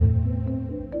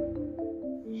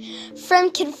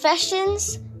From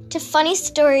confessions to funny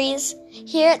stories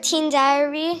here at Teen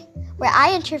Diary, where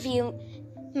I interview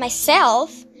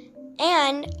myself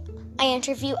and I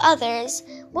interview others,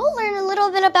 we'll learn a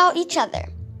little bit about each other.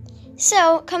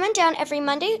 So, come on down every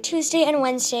Monday, Tuesday, and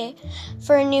Wednesday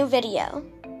for a new video.